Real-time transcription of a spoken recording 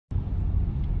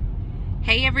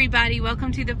Hey everybody,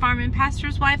 welcome to the Farm and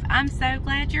Pastor's Wife. I'm so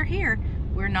glad you're here.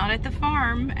 We're not at the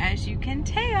farm, as you can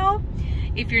tell.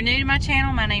 If you're new to my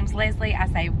channel, my name's Leslie. I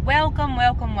say welcome,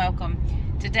 welcome, welcome.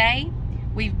 Today,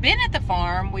 we've been at the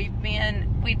farm. We've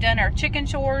done our chicken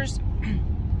chores,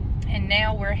 and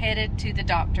now we're headed to the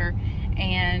doctor.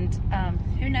 And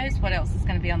who knows what else is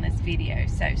going to be on this video,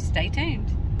 so stay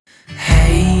tuned.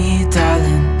 Hey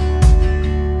darling,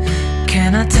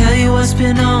 can I tell you what's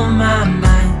been on my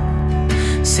mind?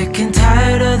 Sick and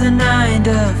tired of the 9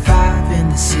 to 5 in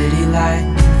the city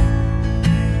life.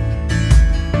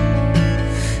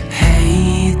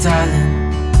 Hey darling,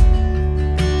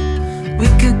 we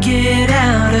could get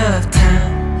out of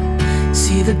town,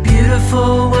 see the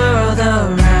beautiful world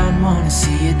around, wanna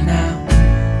see it now.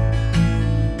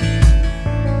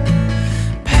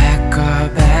 Pack our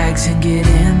bags and get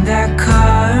in that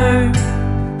car,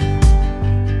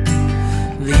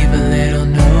 leave a little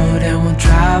note and we'll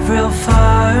drive real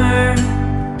far.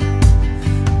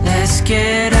 Let's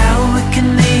get out, we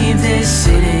can leave this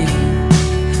city.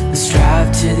 Let's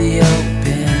drive to the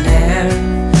open air.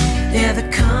 Yeah, the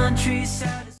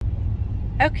countryside is...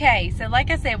 Okay, so like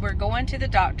I said, we're going to the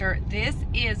doctor. This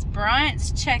is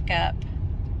Bryant's checkup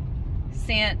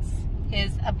since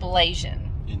his ablation,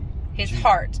 his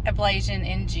heart ablation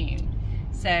in June.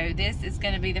 So this is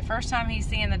going to be the first time he's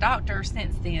seeing the doctor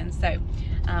since then. So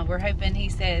we're hoping he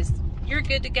says, you're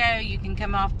good to go, you can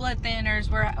come off blood thinners.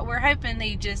 We're hoping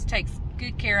he just takes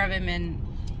good care of him and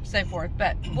so forth,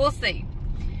 but we'll see.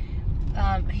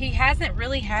 He hasn't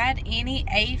really had any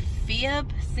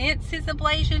AFib since his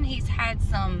ablation. He's had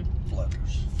some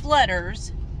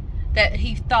flutters that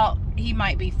he thought he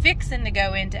might be fixing to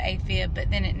go into AFib, but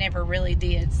then it never really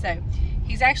did. So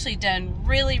he's actually done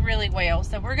really, really well.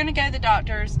 So we're going to go to the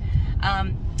doctor's.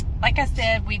 Like I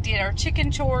said, we did our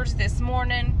chicken chores this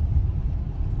morning,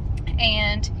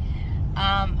 and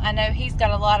I know he's got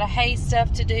a lot of hay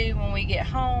stuff to do when we get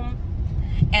home,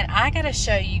 and I got to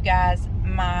show you guys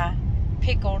my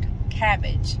pickled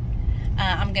cabbage.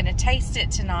 I'm going to taste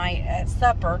it tonight at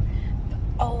supper.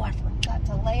 Oh, I forgot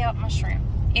to lay out my shrimp.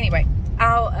 Anyway,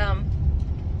 I'm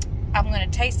going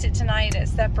to taste it tonight at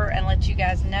supper and let you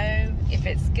guys know if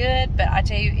it's good. But I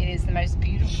tell you, it is the most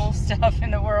beautiful stuff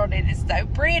in the world. It is so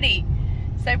pretty.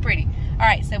 So pretty. All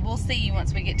right, so we'll see you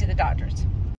once we get to the doctor's.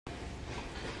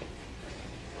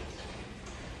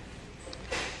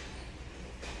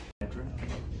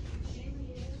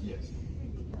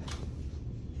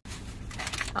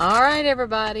 All right,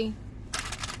 everybody.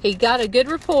 He got a good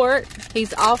report.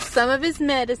 He's off some of his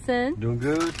medicine. Doing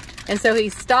good. And so he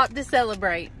stopped to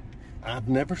celebrate. I've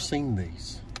never seen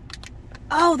these.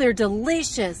 Oh, they're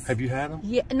delicious. Have you had them?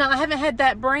 Yeah, no, I haven't had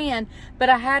that brand, but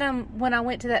I had them when I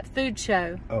went to that food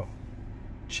show. Oh,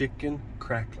 chicken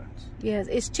cracklings. Yes,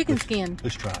 it's chicken skin.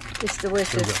 Let's try it. It's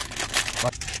delicious.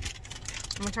 I'm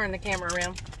gonna turn the camera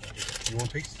around. You want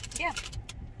a piece? Yeah.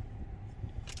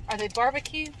 Are they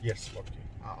barbecue? Yes, barbecue.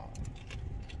 Oh.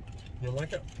 You don't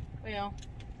like it? Well,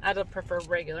 I'd prefer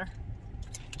regular.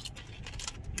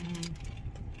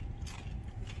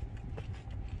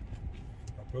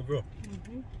 Real good.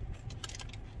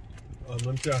 Let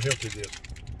me tell you how healthy it is.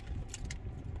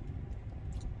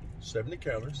 70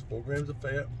 calories, 4 grams of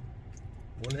fat,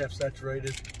 1.5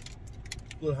 saturated,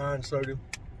 a little high in sodium.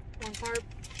 1 carb.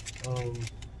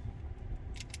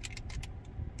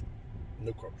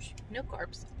 No carbs. No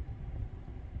carbs.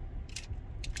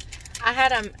 I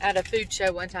had them at a food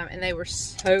show one time, and they were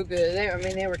so good.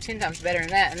 They were 10 times better than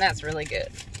that, and that's really good.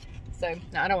 So,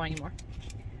 no, I don't want any more.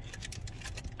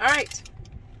 All right.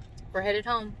 We're headed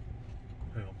home.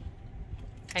 Yeah.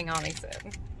 Hang on, he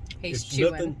said. He's It's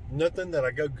chewing. nothing that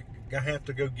I have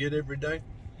to go get every day.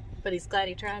 But he's glad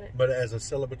he tried it. But as a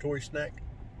celebratory snack,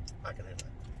 I can have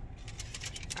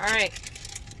that. All right.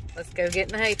 Let's go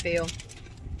get in the hayfield.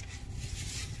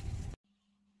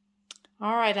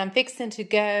 All right, I'm fixing to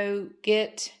go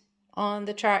get on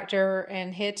the tractor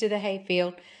and head to the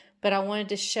hayfield. But I wanted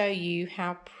to show you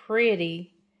how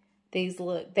pretty these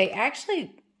look. They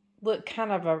actually look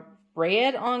kind of a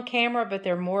red on camera, but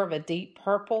they're more of a deep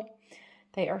purple.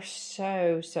 They are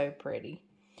so, so pretty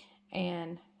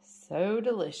and so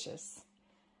delicious.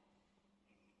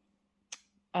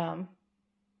 I've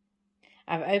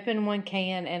opened 1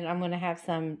 can, and I'm going to have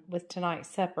some with tonight's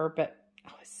supper, but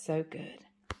oh, it's so good.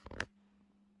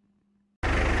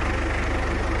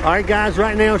 All right, guys,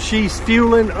 right now she's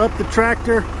fueling up the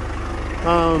tractor.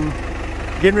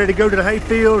 Getting ready to go to the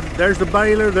hayfield. There's the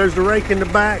baler, there's the rake in the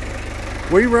back.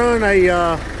 We run it's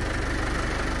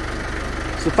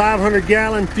a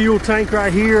 500-gallon fuel tank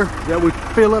right here that we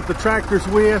fill up the tractors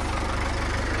with.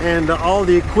 and all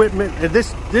the equipment. And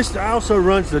this also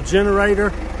runs the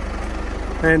generator.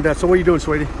 And so what are you doing,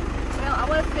 sweetie? Well, I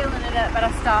was filling it up, but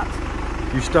I stopped.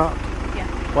 You stopped? Yeah.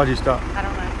 Why'd you stop? I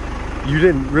don't know. You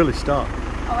didn't really stop.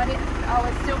 Oh, I didn't. Oh,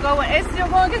 it's still going. It's still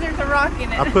going because there's a rock in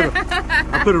it. I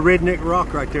put a redneck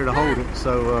rock right there to hold it.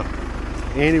 So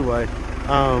anyway,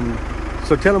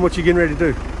 so tell him what you're getting ready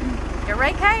to do. Your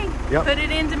rake hay. Yep. Put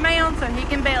it into mound so he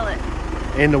can bale it.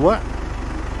 Into what?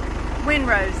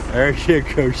 Windrows. There you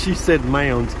go. She said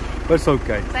mounds, but it's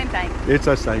okay. Same thing. It's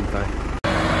the same thing.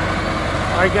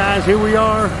 All right, guys, here we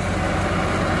are.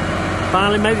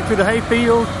 Finally made it to the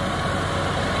hayfield.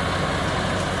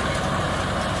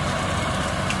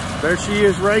 There she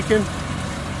is raking.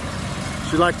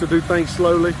 She likes to do things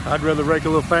slowly. I'd rather rake a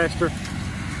little faster.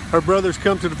 Her brother's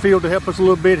come to the field to help us a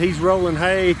little bit. He's rolling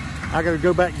hay. I gotta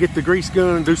go back and get the grease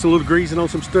gun and do some little greasing on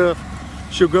some stuff.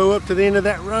 She'll go up to the end of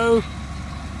that row.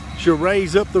 She'll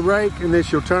raise up the rake and then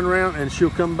she'll turn around and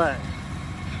she'll come back.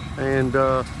 And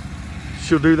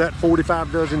she'll do that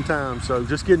 45 dozen times. So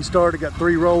just getting started, got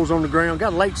 3 rolls on the ground.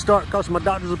 Got a late start because of my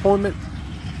doctor's appointment,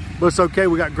 but it's okay.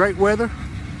 We got great weather.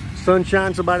 Sun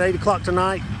shines about 8 o'clock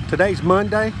tonight. Today's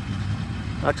Monday.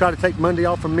 I try to take Monday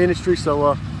off from ministry,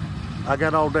 so I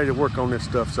got all day to work on this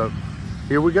stuff. So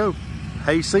here we go.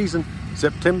 Hay season,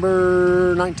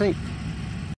 September 19th.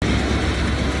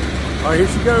 All right, here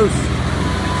she goes.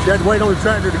 She had to wait on the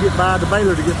tractor to get by, the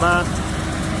baler to get by.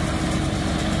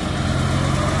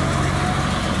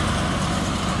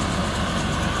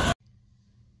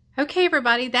 Okay,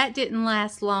 everybody, that didn't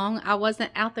last long. I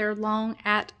wasn't out there long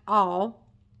at all.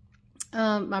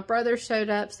 My brother showed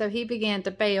up, so he began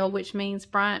to bale, which means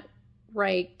Bryant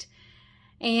raked.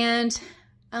 And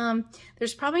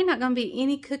there's probably not going to be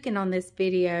any cooking on this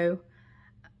video.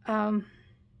 Because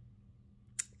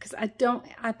I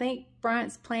think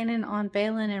Bryant's planning on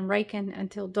baling and raking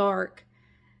until dark.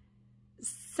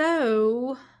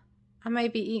 So I may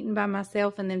be eating by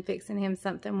myself and then fixing him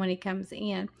something when he comes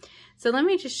in. So let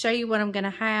me just show you what I'm going to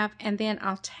have, and then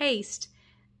I'll taste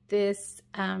this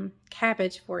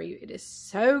cabbage for you. It is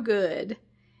so good.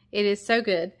 It is so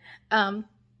good.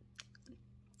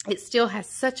 It still has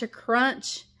such a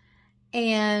crunch,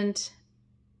 and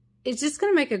it's just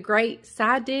going to make a great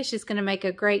side dish. It's going to make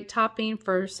a great topping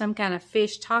for some kind of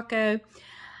fish taco.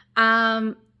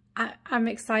 I'm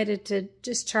excited to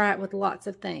just try it with lots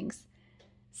of things.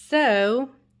 So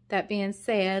that being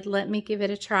said, let me give it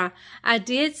a try. I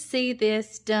did see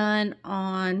this done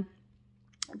on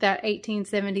that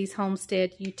 1870s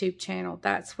Homestead YouTube channel.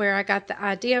 That's where I got the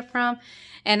idea from.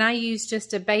 And I used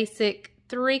just a basic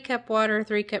 3-cup water,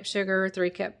 3-cup sugar,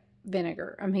 3-cup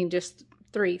vinegar. I mean, just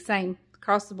 3, same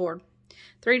across the board.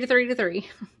 3 to 3 to 3.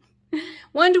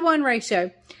 1-to-1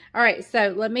 ratio. All right,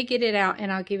 so let me get it out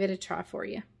and I'll give it a try for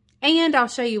you. And I'll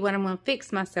show you what I'm going to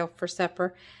fix myself for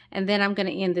supper. And then I'm going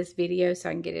to end this video so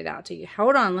I can get it out to you.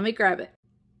 Hold on, let me grab it.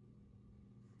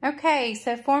 Okay,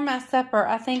 so for my supper,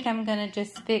 I think I'm going to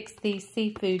just fix these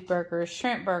seafood burgers,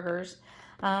 shrimp burgers,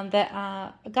 that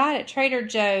I got at Trader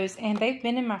Joe's. And they've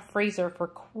been in my freezer for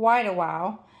quite a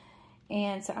while.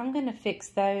 And so I'm going to fix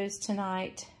those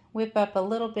tonight. Whip up a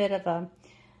little bit of a,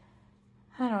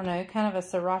 I don't know, kind of a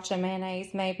sriracha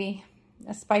mayonnaise maybe.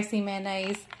 A spicy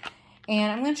mayonnaise.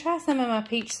 And I'm going to try some of my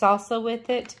peach salsa with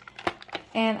it.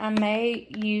 And I may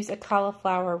use a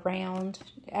cauliflower round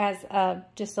as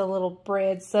just a little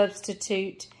bread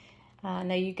substitute. I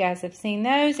know you guys have seen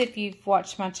those. If you've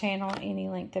watched my channel any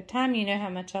length of time, you know how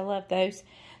much I love those.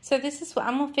 So this is what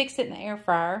I'm going to fix it in the air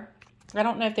fryer. I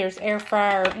don't know if there's air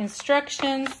fryer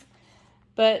instructions,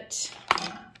 but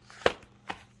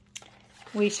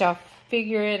we shall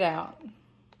figure it out.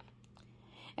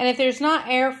 And if there's not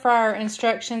air fryer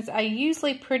instructions, I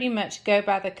usually pretty much go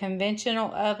by the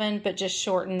conventional oven, but just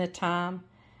shorten the time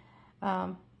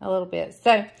a little bit.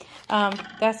 So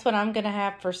that's what I'm going to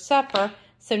have for supper.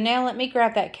 So now let me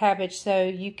grab that cabbage so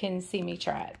you can see me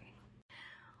try it.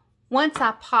 Once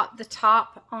I pop the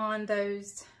top on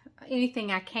those,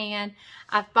 anything I can,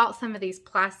 I've bought some of these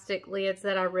plastic lids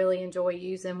that I really enjoy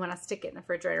using when I stick it in the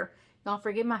refrigerator. Don't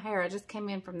forgive my hair. I just came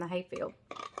in from the hayfield.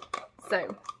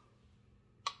 So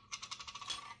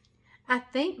I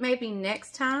think maybe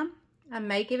next time I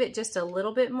may give it just a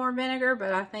little bit more vinegar,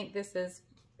 but I think this is,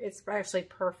 it's actually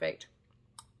perfect.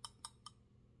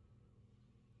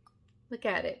 Look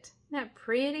at it. Isn't that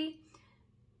pretty?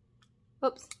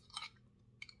 Oops.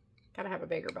 Gotta have a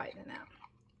bigger bite than that.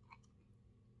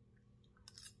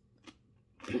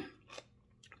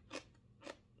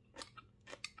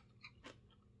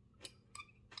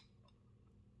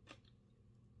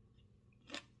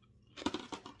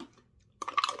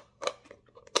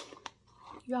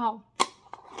 Y'all,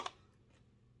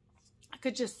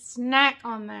 could just snack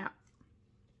on that.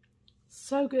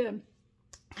 So good.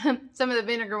 Some of the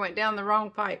vinegar went down the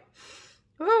wrong pipe.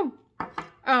 Woo!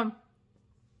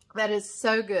 That is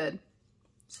so good.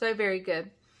 So very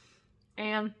good.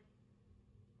 And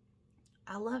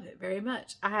I love it very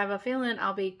much. I have a feeling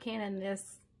I'll be canning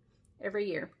this every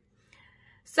year.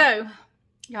 So,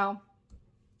 y'all,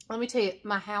 let me tell you,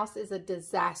 my house is a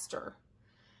disaster.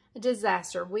 A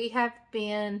disaster. We have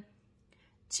been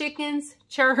chickens,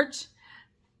 church,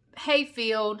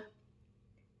 hayfield,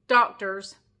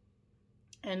 doctors,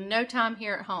 and no time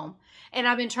here at home. And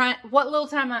I've been trying, what little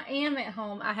time I am at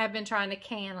home, I have been trying to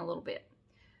can a little bit.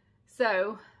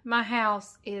 So, my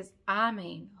house is, I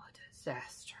mean, a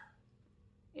disaster.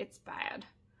 It's bad.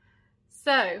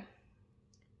 So,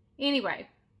 anyway,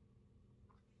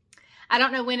 I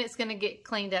don't know when it's going to get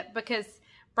cleaned up because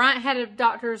Bryant had a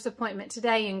doctor's appointment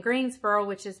today in Greensboro,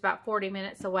 which is about 40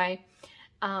 minutes away.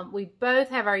 We both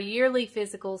have our yearly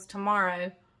physicals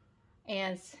tomorrow,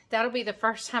 and that'll be the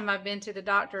first time I've been to the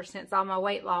doctor since all my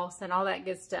weight loss and all that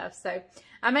good stuff. So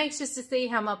I'm anxious to see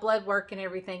how my blood work and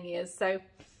everything is. So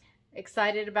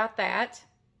excited about that.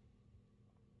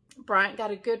 Bryant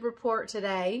got a good report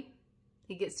today.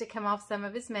 He gets to come off some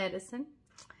of his medicine.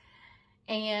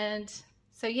 And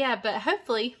so yeah, but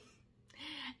hopefully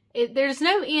there's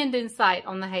no end in sight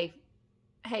on the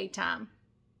hay time.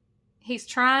 He's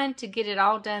trying to get it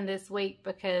all done this week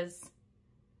because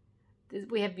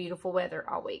we have beautiful weather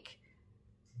all week.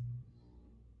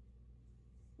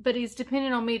 But he's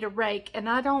depending on me to rake, and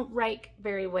I don't rake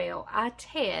very well. I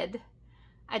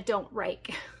don't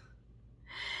rake.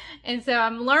 And so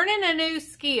I'm learning a new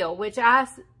skill, which I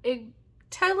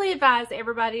totally advise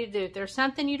everybody to do. If there's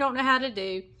something you don't know how to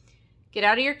do, get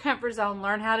out of your comfort zone,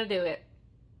 learn how to do it.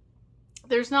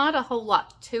 There's not a whole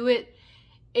lot to it.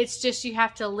 It's just you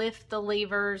have to lift the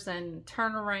levers and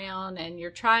turn around, and you're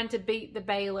trying to beat the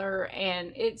baler,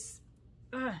 and it's,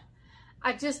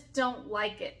 I just don't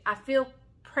like it. I feel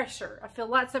pressure. I feel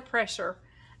lots of pressure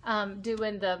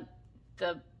doing the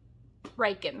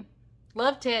raking.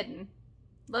 Love tedding.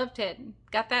 Love tedding.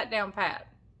 Got that down pat.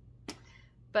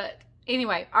 But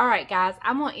anyway, all right, guys,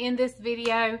 I'm going to end this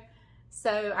video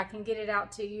so I can get it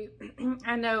out to you.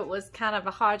 I know it was kind of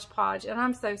a hodgepodge, and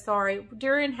I'm so sorry.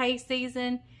 During hay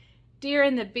season,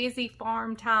 during the busy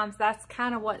farm times, that's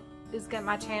kind of what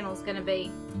my channel is going to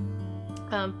be.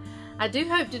 I do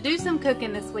hope to do some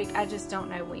cooking this week. I just don't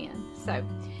know when. So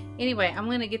anyway, I'm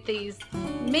going to get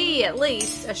at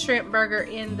least, a shrimp burger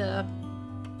in the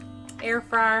air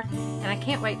fryer, and I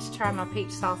can't wait to try my peach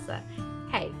salsa.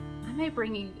 Hey, I may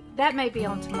bring you, that may be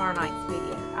on tomorrow night's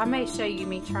video. I may show you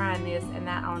me trying this and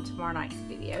that on tomorrow night's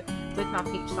video with my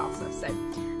peach salsa.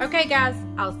 So, okay guys,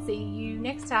 I'll see you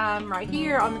next time right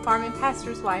here on the Farming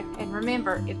Pastor's Wife. And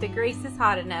remember, if the grease is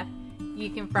hot enough,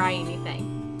 you can fry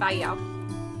anything. Bye y'all.